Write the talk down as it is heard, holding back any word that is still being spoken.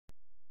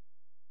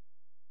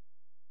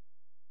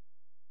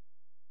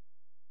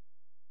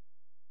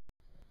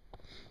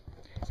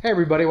Hey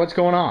everybody, what's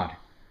going on?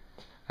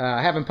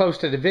 I haven't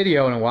posted a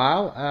video in a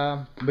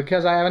while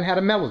because I haven't had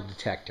a metal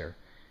detector.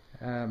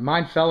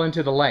 Mine fell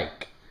into the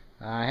lake.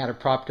 I had it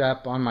propped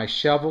up on my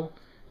shovel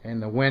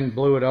and the wind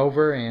blew it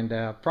over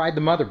and fried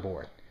the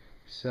motherboard.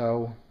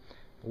 So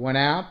went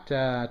out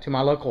to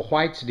my local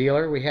whites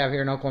dealer we have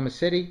here in Oklahoma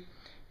City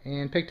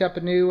and picked up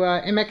a new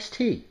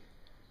MXT.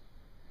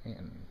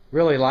 And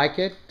really like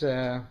it.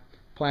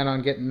 Plan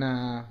on getting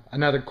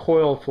another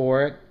coil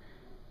for it,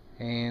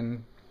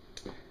 and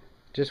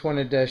just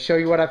wanted to show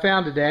you what I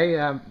found today.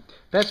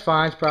 Best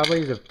finds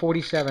probably is a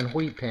 47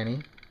 wheat penny.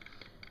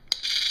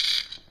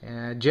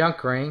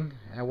 Junk ring.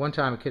 At one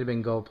time it could have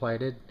been gold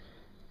plated.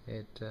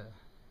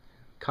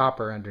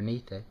 Copper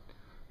underneath it.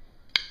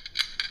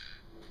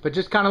 But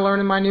just kind of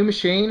learning my new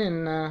machine,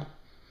 and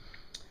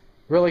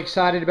really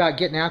excited about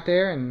getting out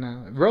there.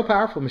 And real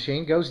powerful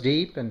machine, goes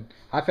deep. And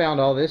I found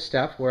all this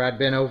stuff where I'd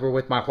been over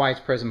with my Whites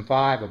Prism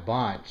 5 a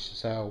bunch.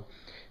 So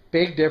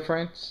big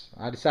difference.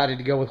 I decided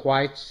to go with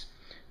Whites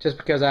just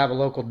because I have a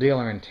local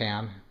dealer in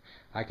town.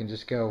 I can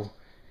just go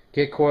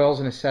get coils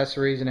and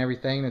accessories and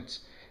everything.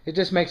 It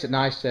just makes it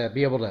nice to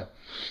be able to,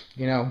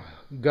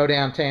 go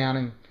downtown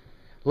and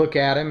look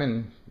at them.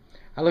 And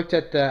I looked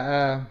at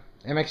the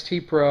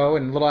MXT Pro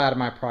and a little out of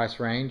my price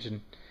range, and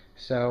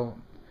so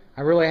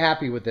I'm really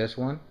happy with this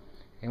one.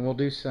 And we'll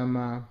do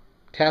some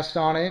tests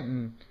on it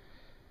and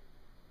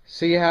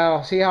see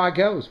how it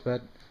goes.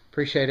 But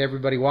appreciate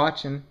everybody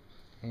watching,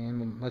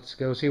 and let's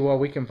go see what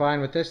we can find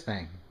with this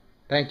thing.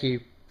 Thank you.